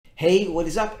Hey, what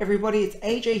is up everybody? It's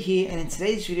AJ here, and in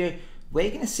today's video we're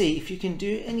going to see if you can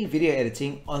do any video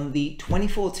editing on the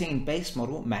 2014 base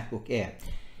model MacBook Air.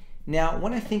 Now,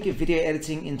 when I think of video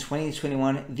editing in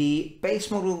 2021, the base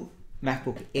model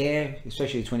MacBook Air,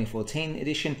 especially the 2014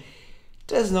 edition,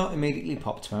 does not immediately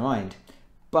pop to my mind.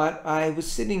 But I was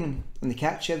sitting on the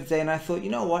couch the other day and I thought,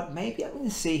 you know what, maybe I'm going to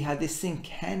see how this thing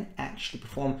can actually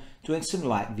perform doing some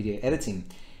light video editing.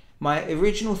 My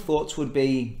original thoughts would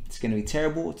be, it's going to be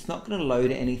terrible, it's not going to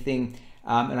load anything,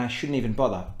 and I shouldn't even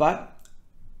bother. But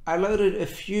I loaded a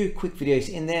few quick videos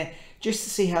in there just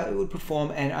to see how it would perform,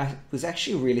 and I was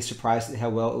actually really surprised at how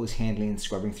well it was handling and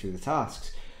scrubbing through the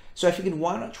tasks. So I figured,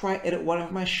 why not try edit one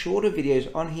of my shorter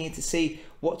videos on here to see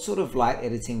what sort of light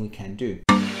editing we can do.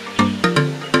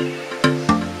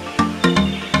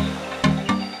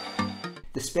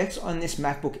 The specs on this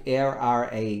MacBook Air are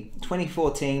a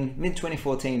mid-2014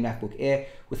 MacBook Air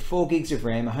with 4 gigs of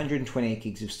RAM, 128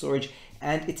 gigs of storage,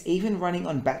 and it's even running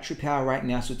on battery power right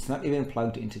now, so it's not even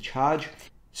plugged into charge.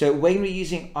 So we're going to be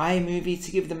using iMovie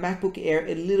to give the MacBook Air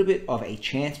a little bit of a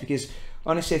chance, because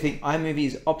honestly I think iMovie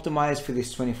is optimized for this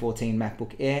 2014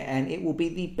 MacBook Air and it will be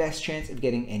the best chance of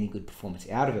getting any good performance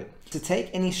out of it. To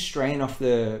take any strain off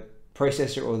the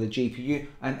processor or the GPU,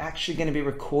 I'm actually going to be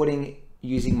recording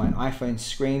using my iPhone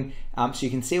screen, so you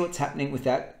can see what's happening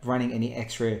without running any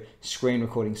extra screen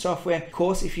recording software. Of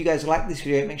course, if you guys like this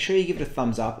video, make sure you give it a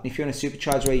thumbs up, and if you want to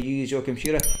supercharge the way you use your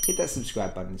computer, hit that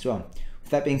subscribe button as well. With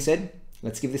that being said,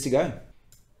 let's give this a go.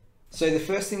 So the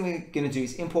first thing we're going to do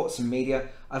is import some media.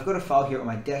 I've got a file here on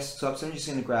my desktop, so I'm just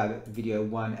going to grab video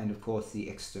 1 and of course the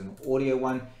external audio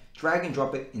one, drag and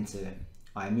drop it into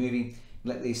iMovie,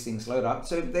 let these things load up.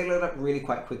 So they load up really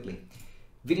quite quickly.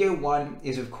 Video 1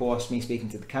 is of course me speaking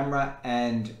to the camera,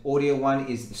 and audio 1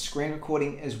 is the screen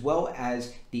recording as well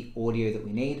as the audio that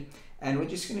we need. And we're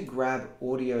just going to grab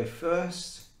audio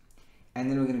first, and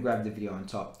then we're going to grab the video on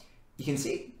top. You can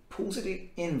see it pulls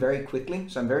it in very quickly,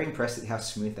 so I'm very impressed at how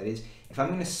smooth that is. If I'm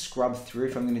going to scrub through,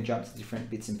 if I'm going to jump to different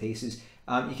bits and pieces,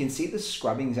 you can see the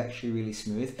scrubbing is actually really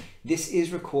smooth. This is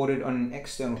recorded on an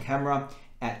external camera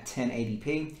at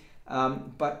 1080p.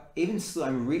 But even still,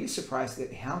 I'm really surprised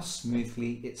at how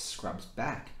smoothly it scrubs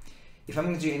back. If I'm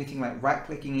going to do anything like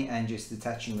right-clicking and just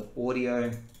detaching the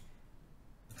audio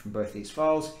from both these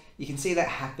files, you can see that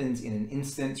happens in an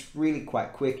instant. It's really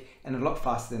quite quick and a lot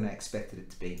faster than I expected it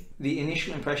to be. The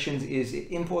initial impressions is it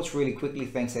imports really quickly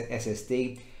thanks to that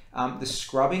SSD. The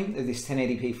scrubbing of this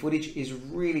 1080p footage is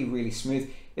really smooth.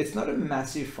 It's not a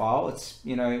massive file, it's,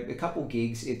 you know, a couple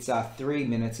gigs. It's 3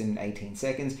 minutes and 18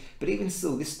 seconds, but even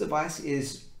still, this device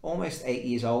is almost 8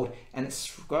 years old and it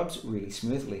scrubs really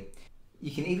smoothly.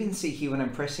 You can even see here when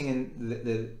I'm pressing in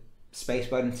the space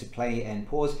button to play and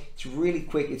pause, it's really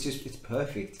quick. It's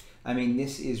perfect. I mean,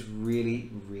 this is really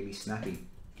snappy.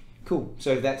 Cool.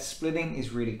 So that splitting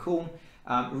is really cool,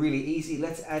 really easy.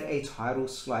 Let's add a title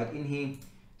slide in here.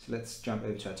 So let's jump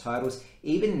over to our titles.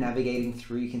 Even navigating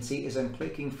through, you can see as I'm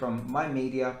clicking from my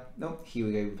media, here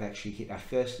we go, we've actually hit our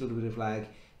first little bit of lag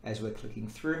as we're clicking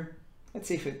through. Let's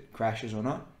see if it crashes or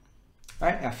not. All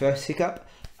right, our first hiccup.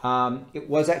 It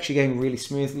was actually going really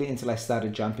smoothly until I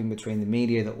started jumping between the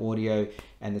media, the audio,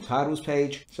 and the titles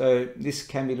page. So this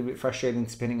can be a little bit frustrating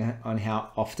depending on how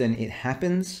often it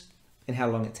happens and how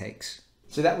long it takes.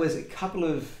 So that was a couple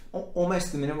of,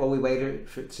 almost a minute while we waited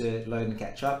for it to load and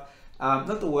catch up.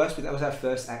 Not the worst, but that was our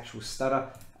first actual stutter.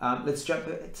 Let's jump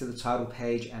to the title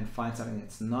page and find something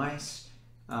that's nice.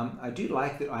 I do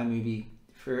like that iMovie,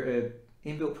 for an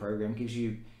inbuilt program, gives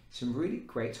you some really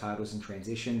great titles and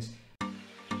transitions.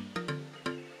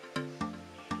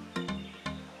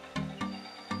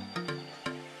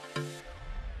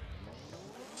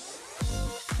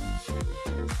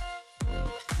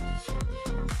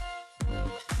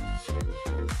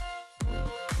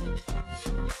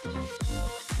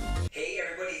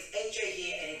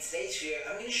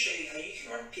 I'm going to show you how you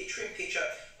can run picture-in-picture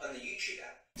on the YouTube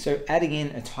app. So adding in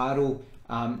a title,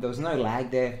 there was no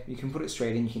lag there. You can put it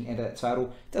straight in, you can edit that title.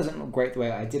 It doesn't look great the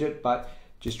way I did it, but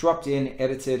just dropped in,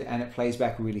 edited, and it plays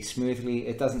back really smoothly.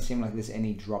 It doesn't seem like there's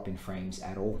any drop in frames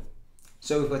at all.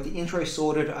 So we've got the intro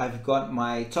sorted. I've got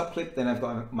my top clip, then I've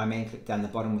got my main clip down the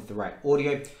bottom with the right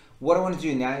audio. What I want to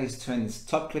do now is turn this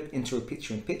top clip into a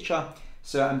picture-in-picture.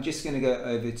 So I'm just going to go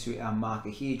over to our marker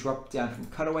here, drop down from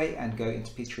cutaway and go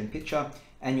into picture-in-picture,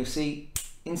 and you'll see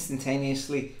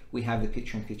instantaneously we have the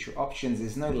picture-in-picture options.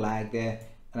 There's no lag there,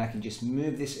 and I can just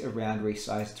move this around,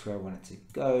 resize it to where I want it to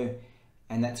go,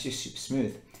 and that's just super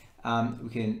smooth. We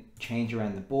can change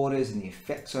around the borders and the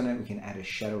effects on it. We can add a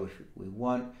shadow if we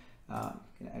want.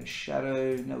 We can add a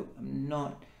shadow. No, I'm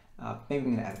not. Maybe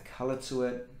I'm going to add a color to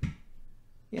it.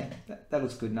 yeah, that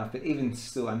looks good enough. But even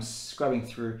still, I'm scrubbing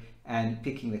through and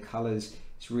picking the colors.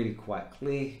 It's really quite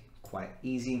clear, quite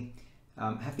easy.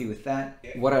 I'm happy with that.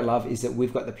 What I love is that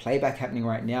we've got the playback happening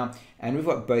right now, and we've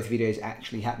got both videos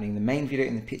actually happening, the main video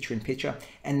and the picture-in-picture,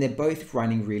 and they're both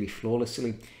running really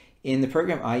flawlessly. In the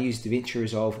program I use, DaVinci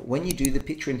Resolve, when you do the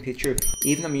picture-in-picture,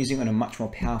 even though I'm using it on a much more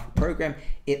powerful program,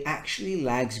 it actually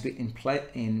lags a bit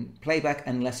in playback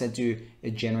unless I do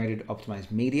a generated optimized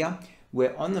media.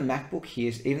 Where on the MacBook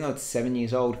here, even though it's 7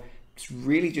 years old, it's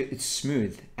really it's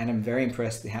smooth, and I'm very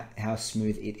impressed with how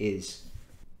smooth it is.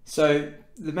 So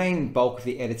the main bulk of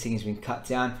the editing has been cut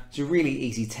down. It's a really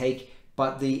easy take,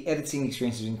 but the editing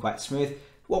experience has been quite smooth.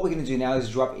 What we're going to do now is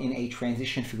drop in a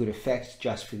transition for good effect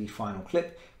just for the final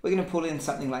clip. We're going to pull in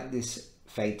something like this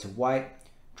fade to white,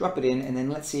 drop it in, and then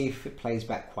let's see if it plays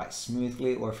back quite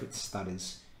smoothly or if it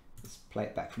stutters. Let's play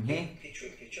it back from here.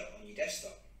 Picture-in-picture on your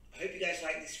desktop. I hope you guys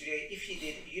liked this video. If you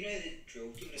did, you know the drill.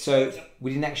 So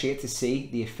we didn't actually get to see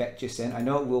the effect just then. I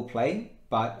know it will play,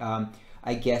 but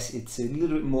I guess it's a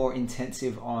little bit more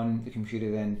intensive on the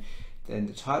computer than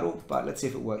the title, but let's see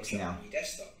if it works now. On your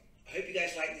desktop. I hope you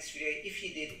guys liked this video. If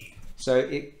you did, so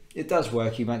it does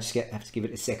work. You might just have to give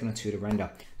it a second or two to render.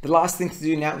 The last thing to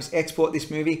do now is export this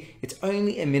movie. It's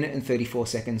only 1 minute and 34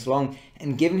 seconds long,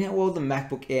 and given how well the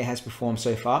MacBook Air has performed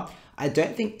so far, I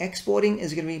don't think exporting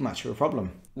is going to be much of a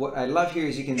problem. What I love here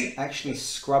is you can actually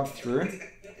scrub through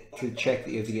to check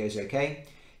that your video is okay.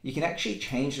 You can actually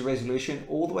change the resolution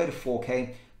all the way to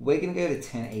 4K. We're going to go to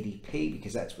 1080p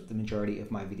because that's what the majority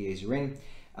of my videos are in.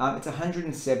 It's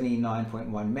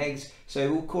 179.1 megs,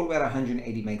 so we'll call about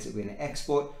 180 megs that we're going to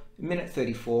export. 1 minute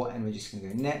 34, and we're just going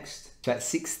to go next. It's about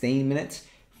 16 minutes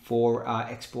for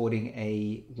exporting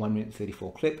a 1 minute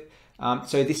 34 clip.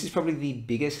 So this is probably the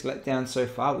biggest letdown so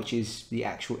far, which is the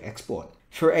actual export.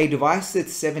 For a device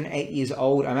that's 7-8 years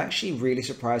old, I'm actually really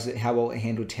surprised at how well it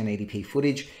handled 1080p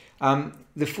footage.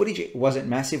 The footage wasn't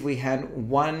massive. We had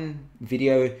one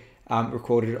video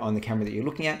recorded on the camera that you're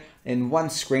looking at and one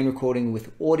screen recording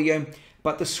with audio,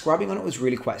 but the scrubbing on it was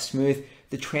really quite smooth.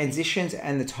 The transitions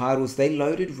and the titles, they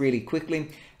loaded really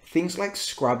quickly. Things like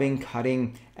scrubbing,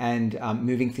 cutting, and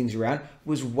moving things around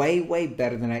was way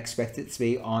better than I expected it to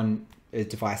be on a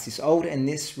device this old, and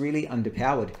this really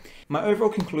underpowered. My overall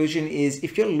conclusion is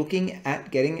if you're looking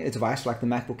at getting a device like the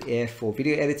MacBook Air for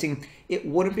video editing, it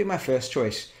wouldn't be my first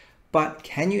choice. But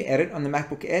can you edit on the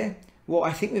MacBook Air? Well,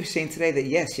 I think we've seen today that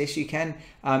yes, you can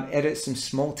edit some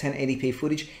small 1080p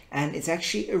footage, and it's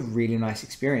actually a really nice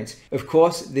experience. Of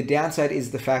course, the downside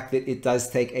is the fact that it does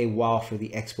take a while for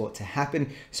the export to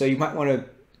happen. So you might want to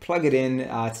plug it in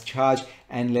to charge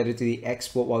and let it do the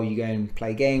export while you go and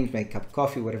play games, make a cup of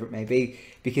coffee, whatever it may be,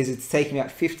 because it's taking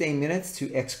about 15 minutes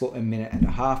to export 1.5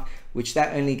 minutes, which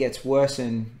that only gets worse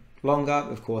and longer,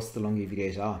 of course, the longer your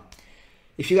videos are.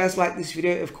 If you guys like this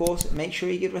video, of course, make sure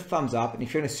you give it a thumbs up, and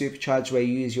if you're in a supercharged way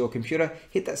you use your computer,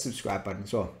 hit that subscribe button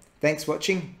as well. Thanks for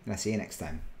watching, and I'll see you next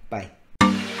time. Bye.